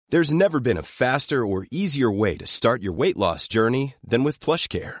There's never been a faster or easier way to start your weight loss journey than with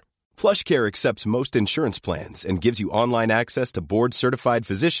PlushCare. PlushCare accepts most insurance plans and gives you online access to board-certified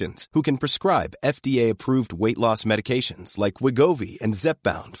physicians who can prescribe FDA-approved weight loss medications like Wegovy and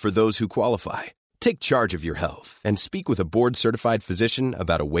Zepbound for those who qualify. Take charge of your health and speak with a board-certified physician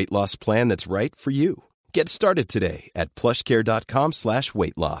about a weight loss plan that's right for you. Get started today at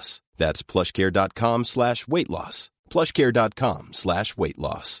plushcare.com/weight loss. That's plushcare.com/weight loss. plushcare.com/weight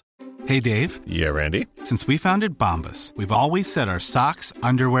loss. Hey, Dave. Yeah, Randy. Since we founded Bombas, we've always said our socks,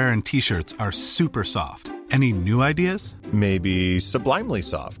 underwear, and T-shirts are super soft. Any new ideas? Maybe sublimely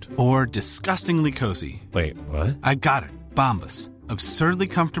soft. Or disgustingly cozy. Wait, what? I got it. Bombas. Absurdly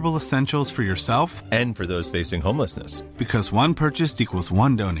comfortable essentials for yourself and for those facing homelessness. Because one purchased equals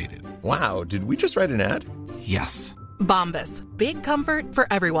one donated. Wow, did we just write an ad? Yes. Bombas. Big comfort for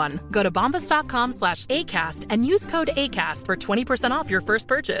everyone. Go to bombas.com/ACAST and use code ACAST for 20% off your first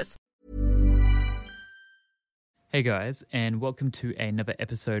purchase. Hey guys, and welcome to another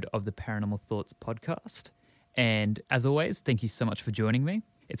episode of the Paranormal Thoughts podcast. And as always, thank you so much for joining me.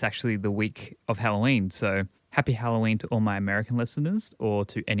 It's actually the week of Halloween, so happy Halloween to all my American listeners or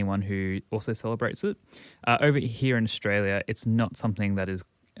to anyone who also celebrates it. Over here in Australia, it's not something that is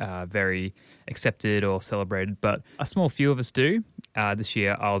very accepted or celebrated, but a small few of us do. This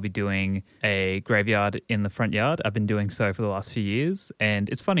year I'll be doing a graveyard in the front yard. I've been doing so for the last few years, and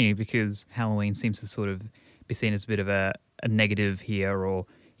it's funny because Halloween seems to sort of be seen as a bit of a negative here, or,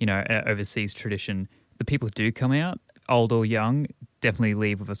 you know, an overseas tradition. The people who do come out, old or young, definitely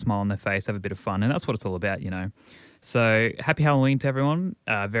leave with a smile on their face, have a bit of fun, and that's what it's all about, you know. So happy Halloween to everyone.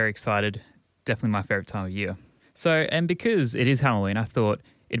 Very excited. Definitely my favorite time of year. So, and because it is Halloween, I thought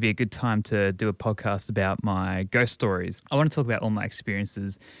it'd be a good time to do a podcast about my ghost stories. I want to talk about all my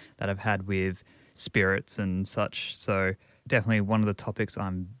experiences that I've had with spirits and such. So definitely one of the topics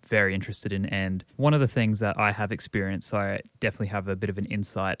I'm very interested in, and one of the things that I have experienced, so I definitely have a bit of an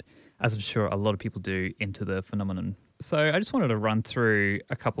insight, as I'm sure a lot of people do, into the phenomenon. So I just wanted to run through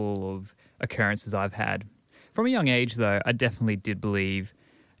a couple of occurrences I've had. From a young age, though, I definitely did believe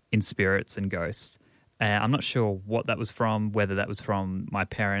in spirits and ghosts. I'm not sure what that was from, whether that was from my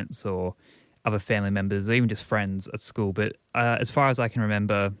parents or other family members or even just friends at school. But as far as I can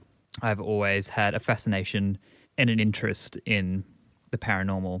remember, I've always had a fascination and an interest in the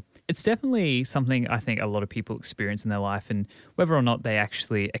paranormal. It's definitely something I think a lot of people experience in their life, and whether or not they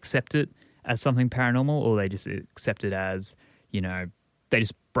actually accept it as something paranormal or they just accept it as, you know, they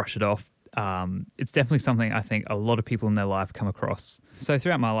just brush it off. It's definitely something I think a lot of people in their life come across. So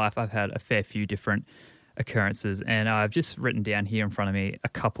throughout my life, I've had a fair few different occurrences, and I've just written down here in front of me a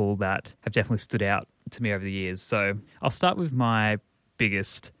couple that have definitely stood out to me over the years. So I'll start with my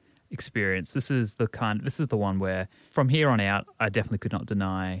biggest experience. This is the one where from here on out, I definitely could not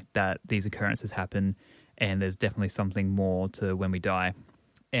deny that these occurrences happen, and there's definitely something more to when we die.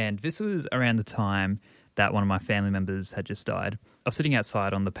 And this was around the time that one of my family members had just died. I was sitting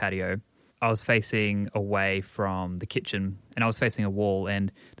outside on the patio. I was facing away from the kitchen, and I was facing a wall, and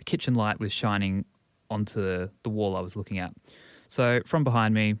the kitchen light was shining onto the wall I was looking at. So from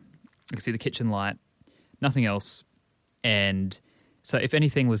behind me, I could see the kitchen light, nothing else. And so if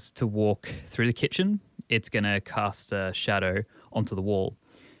anything was to walk through the kitchen, it's going to cast a shadow onto the wall.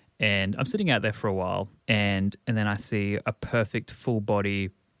 And I'm sitting out there for a while, and then I see a perfect full body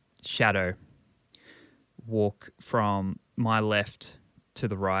shadow walk from my left to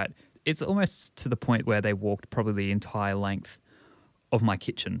the right. It's almost to the point where they walked probably the entire length of my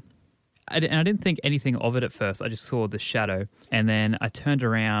kitchen. And I didn't think anything of it at first. I just saw the shadow. And then I turned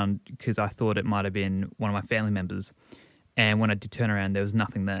around because I thought it might have been one of my family members. And when I did turn around, there was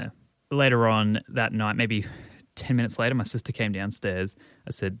nothing there. Later on that night, maybe 10 minutes later, my sister came downstairs.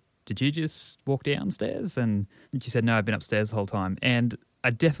 I said, "Did you just walk downstairs?" And she said, "No, I've been upstairs the whole time." And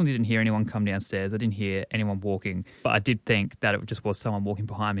I definitely didn't hear anyone come downstairs. I didn't hear anyone walking. But I did think that it just was someone walking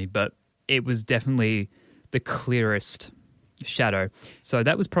behind me. But it was definitely the clearest shadow. So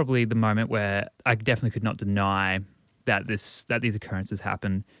that was probably the moment where I definitely could not deny that these occurrences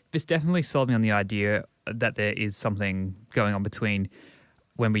happen. This definitely sold me on the idea that there is something going on between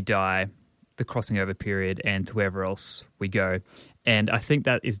when we die, the crossing over period, and to wherever else we go. And I think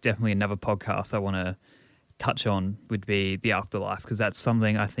that is definitely another podcast I want to touch on, would be the afterlife, because that's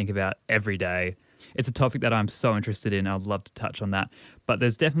something I think about every day. It's a topic that I'm so interested in. I'd love to touch on that. But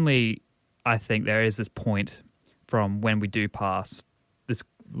there's definitely, I think there is this point from when we do pass, this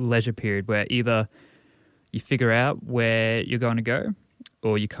leisure period where either you figure out where you're going to go,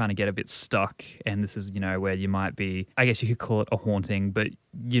 or you kind of get a bit stuck. And this is, where you might be, I guess you could call it a haunting, but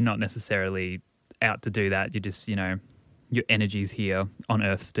you're not necessarily out to do that. You're just, your energy's here on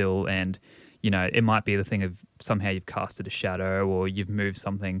Earth still, and it might be the thing of somehow you've casted a shadow or you've moved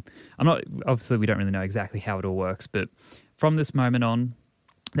something. Obviously we don't really know exactly how it all works, but from this moment on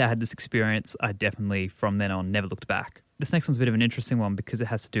that I had this experience, I definitely from then on never looked back. This next one's a bit of an interesting one because it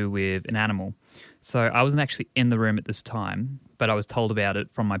has to do with an animal. So I wasn't actually in the room at this time, but I was told about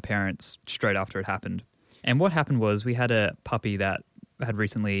it from my parents straight after it happened. And what happened was we had a puppy that had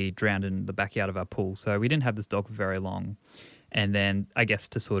recently drowned in the backyard of our pool. So we didn't have this dog for very long. And then I guess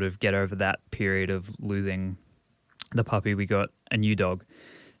to sort of get over that period of losing the puppy, we got a new dog.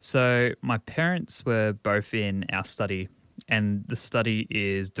 So my parents were both in our study, and the study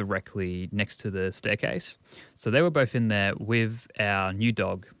is directly next to the staircase. So they were both in there with our new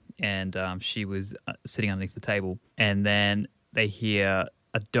dog, and she was sitting underneath the table. And then they hear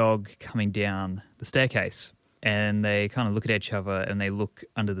a dog coming down the staircase, and they kind of look at each other and they look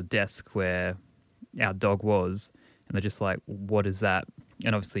under the desk where our dog was, and they're just like, what is that?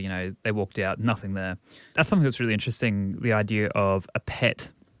 And obviously, they walked out, nothing there. That's something that's really interesting, the idea of a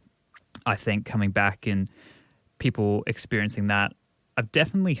pet, I think, coming back and people experiencing that. I've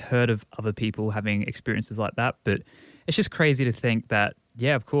definitely heard of other people having experiences like that, but it's just crazy to think that,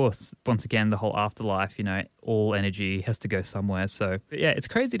 yeah, of course, once again, the whole afterlife, all energy has to go somewhere. So, yeah, it's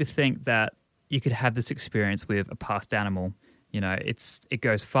crazy to think that you could have this experience with a past animal. It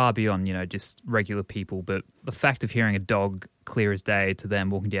goes far beyond, just regular people. But the fact of hearing a dog clear as day to them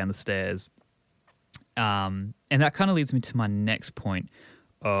walking down the stairs, and that kind of leads me to my next point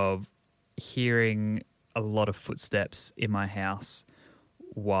of hearing a lot of footsteps in my house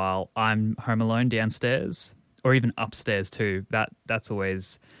while I'm home alone downstairs, or even upstairs too. That's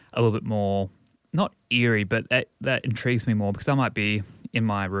always a little bit more, not eerie, but that intrigues me more because I might be in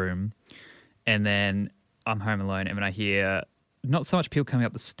my room and then I'm home alone, and when I hear not so much people coming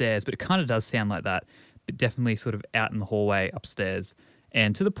up the stairs, but it kind of does sound like that, but definitely sort of out in the hallway upstairs.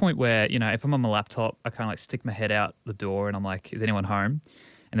 And to the point where, if I'm on my laptop, I kind of like stick my head out the door and I'm like, is anyone home?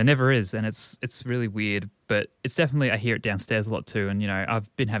 And there never is, and it's really weird, but it's definitely, I hear it downstairs a lot too. And,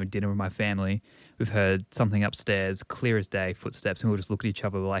 I've been having dinner with my family. We've heard something upstairs, clear as day, footsteps, and we'll just look at each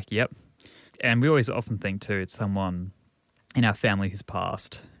other like, yep. And we always often think too, it's someone in our family who's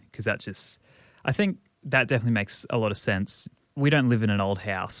passed, because I think that definitely makes a lot of sense. We don't live in an old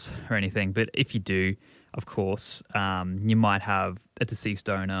house or anything, but if you do, of course, you might have a deceased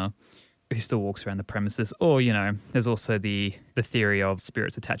owner who still walks around the premises. Or, there's also the theory of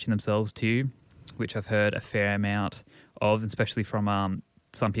spirits attaching themselves to you, which I've heard a fair amount of, especially from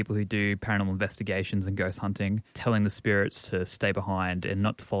some people who do paranormal investigations and ghost hunting, telling the spirits to stay behind and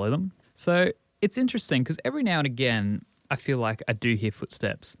not to follow them. So it's interesting because every now and again, I feel like I do hear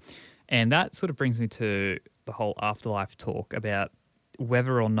footsteps. And that sort of brings me to the whole afterlife talk about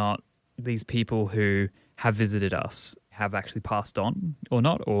whether or not these people who have visited us have actually passed on or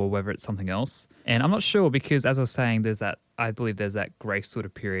not, or whether it's something else. And I'm not sure because, as I was saying, I believe there's that grace sort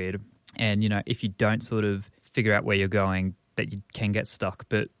of period. And, if you don't sort of figure out where you're going, that you can get stuck.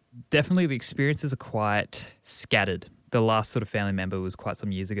 But definitely the experiences are quite scattered. The last sort of family member was quite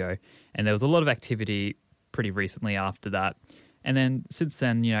some years ago, and there was a lot of activity pretty recently after that. And then since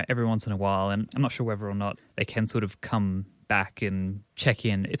then, every once in a while, and I'm not sure whether or not they can sort of come back and check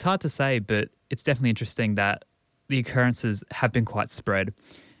in. It's hard to say, but it's definitely interesting that the occurrences have been quite spread.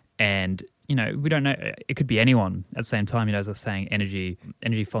 And, we don't know, it could be anyone at the same time, as I was saying, energy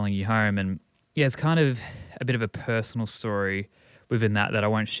following you home. And yeah, it's kind of a bit of a personal story within that I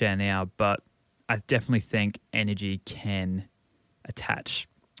won't share now, but I definitely think energy can attach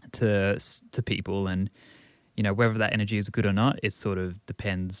to people, and whether that energy is good or not, it sort of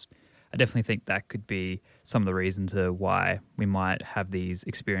depends. I definitely think that could be some of the reason to why we might have these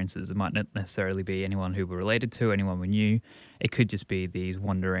experiences. It might not necessarily be anyone who we're related to, anyone we knew. It could just be these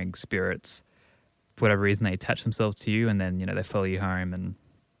wandering spirits. For whatever reason, they attach themselves to you, and then, they follow you home and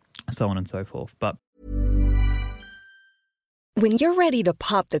so on and so forth. But when you're ready to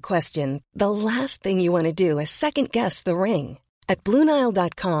pop the question, the last thing you want to do is second-guess the ring. At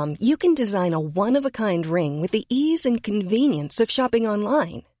BlueNile.com, you can design a one-of-a-kind ring with the ease and convenience of shopping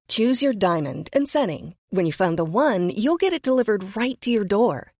online. Choose your diamond and setting. When you find the one, you'll get it delivered right to your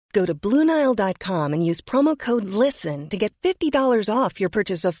door. Go to BlueNile.com and use promo code LISTEN to get $50 off your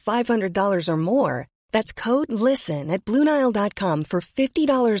purchase of $500 or more. That's code LISTEN at BlueNile.com for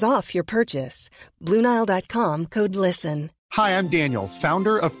 $50 off your purchase. BlueNile.com, code LISTEN. Hi, I'm Daniel,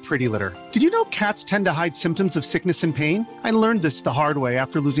 founder of Pretty Litter. Did you know cats tend to hide symptoms of sickness and pain? I learned this the hard way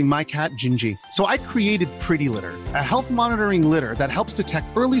after losing my cat, Gingy. So I created Pretty Litter, a health monitoring litter that helps detect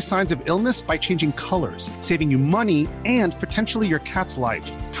early signs of illness by changing colors, saving you money and potentially your cat's life.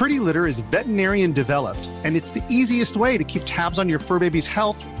 Pretty Litter is veterinarian developed, and it's the easiest way to keep tabs on your fur baby's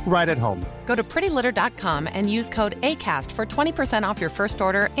health right at home. Go to prettylitter.com and use code ACAST for 20% off your first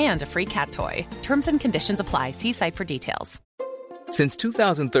order and a free cat toy. Terms and conditions apply. See site for details. Since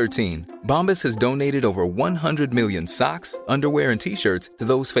 2013, Bombas has donated over 100 million socks, underwear, and T-shirts to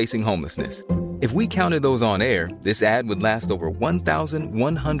those facing homelessness. If we counted those on air, this ad would last over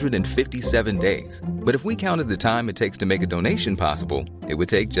 1,157 days. But if we counted the time it takes to make a donation possible, it would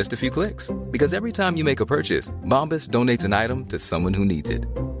take just a few clicks. Because every time you make a purchase, Bombas donates an item to someone who needs it.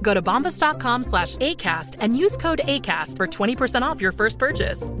 Go to bombas.com/ACAST and use code ACAST for 20% off your first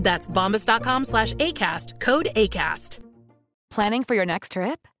purchase. That's bombas.com/ACAST, code ACAST. Planning for your next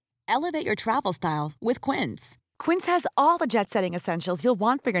trip? Elevate your travel style with Quince. Quince has all the jet-setting essentials you'll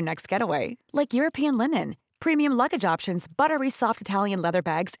want for your next getaway, like European linen, premium luggage options, buttery soft Italian leather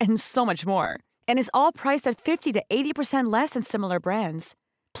bags, and so much more. And is all priced at 50 to 80% less than similar brands.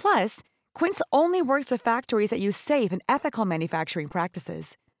 Plus, Quince only works with factories that use safe and ethical manufacturing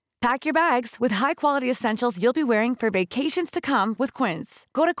practices. Pack your bags with high-quality essentials you'll be wearing for vacations to come with Quince.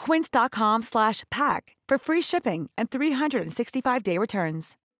 Go to quince.com/pack for free shipping and 365-day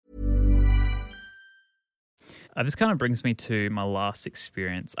returns. This kind of brings me to my last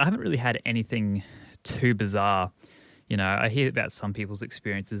experience. I haven't really had anything too bizarre. You know, I hear about some people's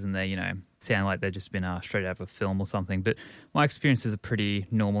experiences and they, sound like they've just been straight out of a film or something. But my experiences are pretty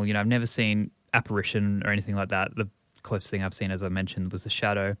normal. I've never seen apparition or anything like that. The closest thing I've seen, as I mentioned, was a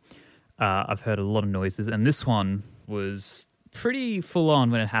shadow. I've heard a lot of noises, and this one was pretty full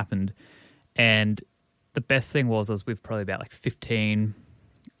on when it happened. And the best thing was I was with probably about 15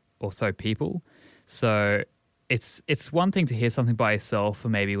 or so people. So it's one thing to hear something by yourself or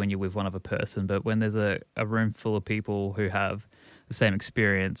maybe when you're with one other person, but when there's a room full of people who have the same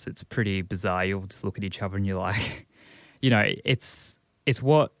experience, it's pretty bizarre. You'll just look at each other and you're like, it's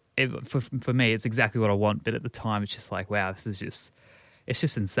what, for me, it's exactly what I want. But at the time, it's just like, wow, it's just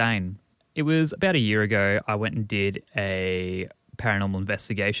insane. It was about a year ago, I went and did a paranormal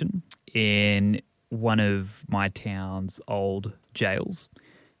investigation in one of my town's old jails.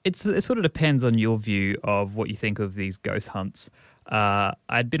 It sort of depends on your view of what you think of these ghost hunts.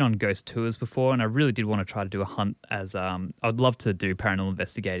 I'd been on ghost tours before, and I really did want to try to do a hunt as I'd love to do paranormal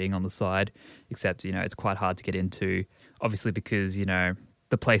investigating on the side, except, it's quite hard to get into, obviously because, the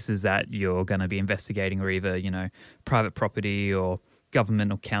places that you're going to be investigating are either, private property or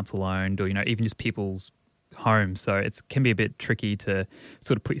government or council owned or, even just people's homes. So it can be a bit tricky to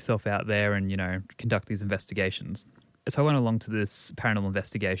sort of put yourself out there and, conduct these investigations. So I went along to this paranormal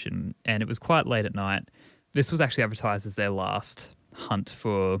investigation and it was quite late at night. This was actually advertised as their last hunt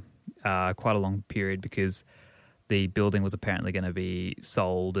for quite a long period because the building was apparently going to be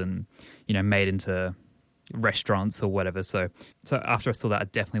sold and, made into restaurants or whatever. So after I saw that, I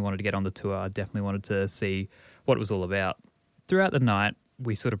definitely wanted to get on the tour. I definitely wanted to see what it was all about. Throughout the night,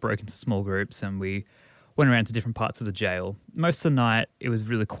 we sort of broke into small groups and we went around to different parts of the jail. Most of the night, it was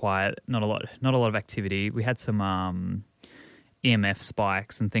really quiet, not a lot of activity. We had some EMF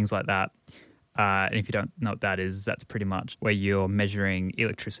spikes and things like that. And if you don't know what that is, that's pretty much where you're measuring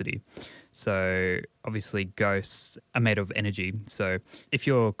electricity. So obviously ghosts are made of energy. So if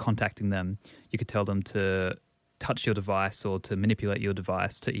you're contacting them, you could tell them to touch your device or to manipulate your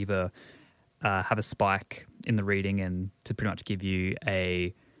device to either have a spike in the reading and to pretty much give you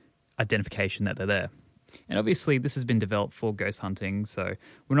a identification that they're there. And obviously this has been developed for ghost hunting, so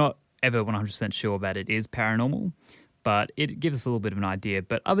we're not ever 100% sure that it is paranormal, but it gives us a little bit of an idea.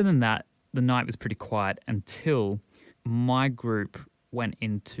 But other than that, the night was pretty quiet until my group went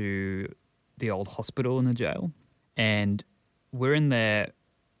into the old hospital in the jail. And we're in there,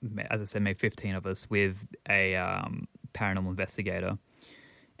 as I said, maybe 15 of us with a paranormal investigator.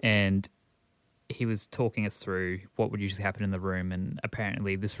 And he was talking us through what would usually happen in the room, and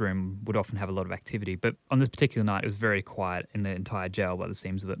apparently this room would often have a lot of activity. But on this particular night, it was very quiet in the entire jail by the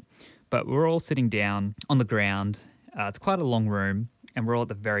seams of it. But we're all sitting down on the ground. It's quite a long room, and we're all at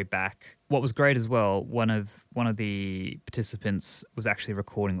the very back. What was great as well, one of the participants was actually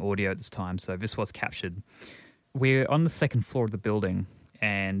recording audio at this time, so this was captured. We're on the second floor of the building,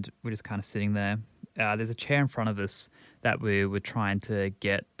 and we're just kind of sitting there. There's a chair in front of us that we were trying to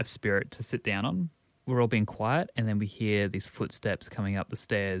get a spirit to sit down on. We're all being quiet, and then we hear these footsteps coming up the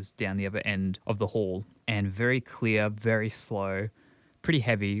stairs down the other end of the hall, and very clear, very slow, pretty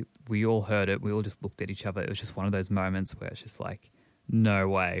heavy. We all heard it. We all just looked at each other. It was just one of those moments where it's just like, no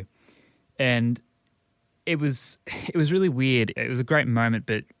way. And it was really weird. It was a great moment,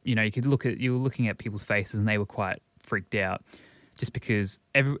 but you were looking at people's faces and they were quite freaked out just because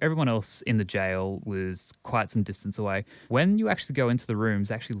everyone else in the jail was quite some distance away. When you actually go into the rooms,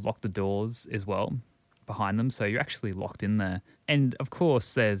 they actually lock the doors as well behind them, so you're actually locked in there. And of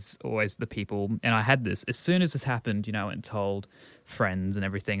course, there's always the people, and I had this, as soon as this happened, and told friends and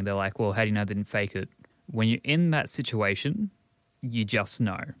everything, and they're like, well, how do you know they didn't fake it? When you're in that situation, you just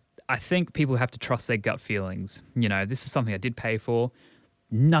know. I think people have to trust their gut feelings. This is something I did pay for.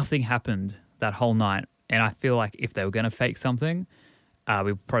 Nothing happened that whole night. And I feel like if they were going to fake something,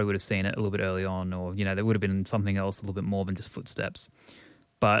 we probably would have seen it a little bit early on, or, there would have been something else a little bit more than just footsteps.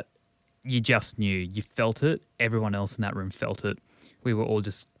 But you just knew. You felt it. Everyone else in that room felt it. We were all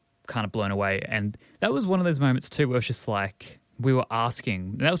just kind of blown away. And that was one of those moments too where it was just like we were asking.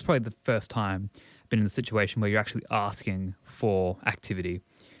 And that was probably the first time I've been in a situation where you're actually asking for activity.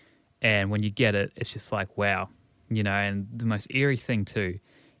 And when you get it, it's just like, wow. And the most eerie thing too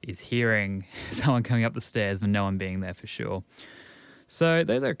is hearing someone coming up the stairs but no one being there for sure. So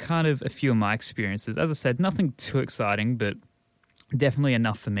those are kind of a few of my experiences. As I said, nothing too exciting, but definitely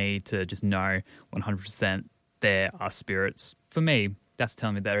enough for me to just know 100% there are spirits. For me, that's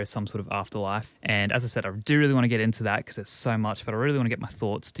telling me there is some sort of afterlife. And as I said, I do really want to get into that because there's so much, but I really want to get my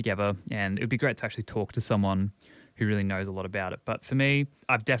thoughts together. And it would be great to actually talk to someone who really knows a lot about it. But for me,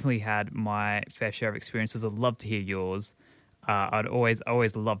 I've definitely had my fair share of experiences. I'd love to hear yours. I'd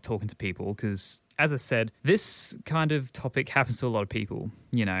always love talking to people because, as I said, this kind of topic happens to a lot of people.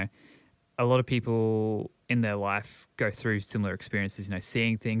 A lot of people in their life go through similar experiences,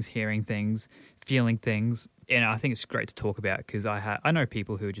 seeing things, hearing things, feeling things. And I think it's great to talk about because I know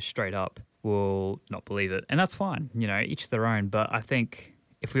people who are just straight up will not believe it. And that's fine, each their own. But I think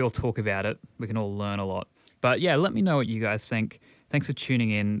if we all talk about it, we can all learn a lot. But yeah, let me know what you guys think. Thanks for tuning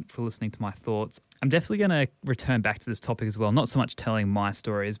in, for listening to my thoughts. I'm definitely going to return back to this topic as well. Not so much telling my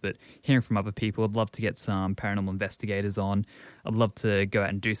stories, but hearing from other people. I'd love to get some paranormal investigators on. I'd love to go out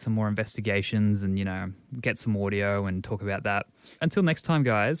and do some more investigations and, get some audio and talk about that. Until next time,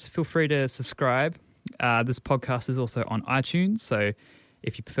 guys, feel free to subscribe. This podcast is also on iTunes, so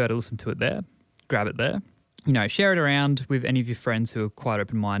if you prefer to listen to it there, grab it there. Share it around with any of your friends who are quite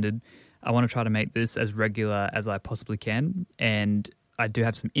open-minded. I want to try to make this as regular as I possibly can, and I do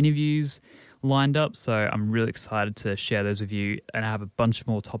have some interviews lined up, so I'm really excited to share those with you, and I have a bunch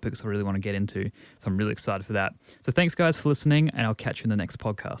more topics I really want to get into, so I'm really excited for that. So thanks, guys, for listening, and I'll catch you in the next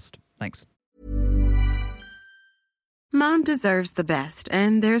podcast. Thanks. Mom deserves the best,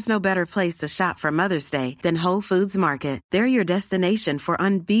 and there's no better place to shop for Mother's Day than Whole Foods Market. They're your destination for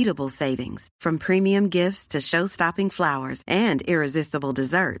unbeatable savings, from premium gifts to show-stopping flowers and irresistible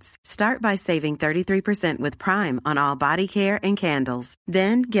desserts. Start by saving 33% with Prime on all body care and candles.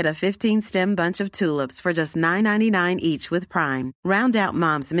 Then get a 15-stem bunch of tulips for just $9.99 each with Prime. Round out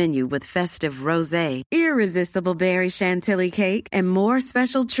Mom's menu with festive rosé, irresistible berry chantilly cake, and more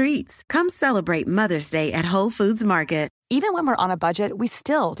special treats. Come celebrate Mother's Day at Whole Foods Market. Even when we're on a budget, we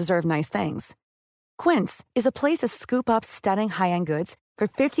still deserve nice things. Quince is a place to scoop up stunning high-end goods for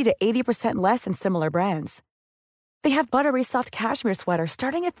 50 to 80% less than similar brands. They have buttery soft cashmere sweaters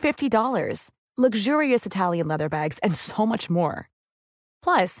starting at $50, luxurious Italian leather bags, and so much more.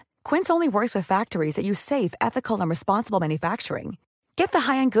 Plus, Quince only works with factories that use safe, ethical, and responsible manufacturing. Get the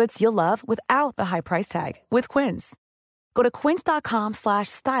high-end goods you'll love without the high price tag with Quince. Go to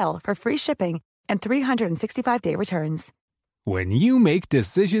quince.com/style for free shipping and 365-day returns. When you make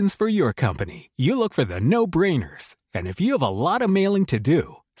decisions for your company, you look for the no-brainers. And if you have a lot of mailing to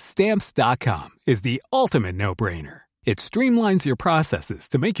do, Stamps.com is the ultimate no-brainer. It streamlines your processes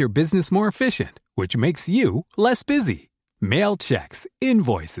to make your business more efficient, which makes you less busy. Mail checks,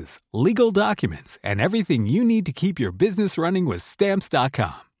 invoices, legal documents, and everything you need to keep your business running with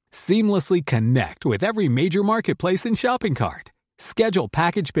Stamps.com. Seamlessly connect with every major marketplace and shopping cart. Schedule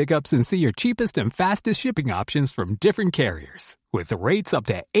package pickups and see your cheapest and fastest shipping options from different carriers, with rates up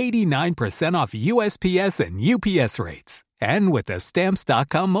to 89% off USPS and UPS rates. And with the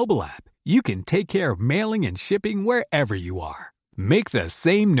Stamps.com mobile app, you can take care of mailing and shipping wherever you are. Make the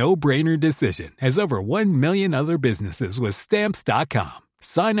same no-brainer decision as over 1 million other businesses with Stamps.com.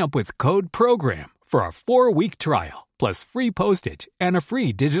 Sign up with code PROGRAM for a 4-week trial, plus free postage and a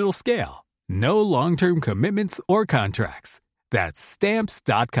free digital scale. No long-term commitments or contracts. That's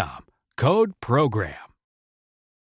Stamps.com. Code PROGRAM.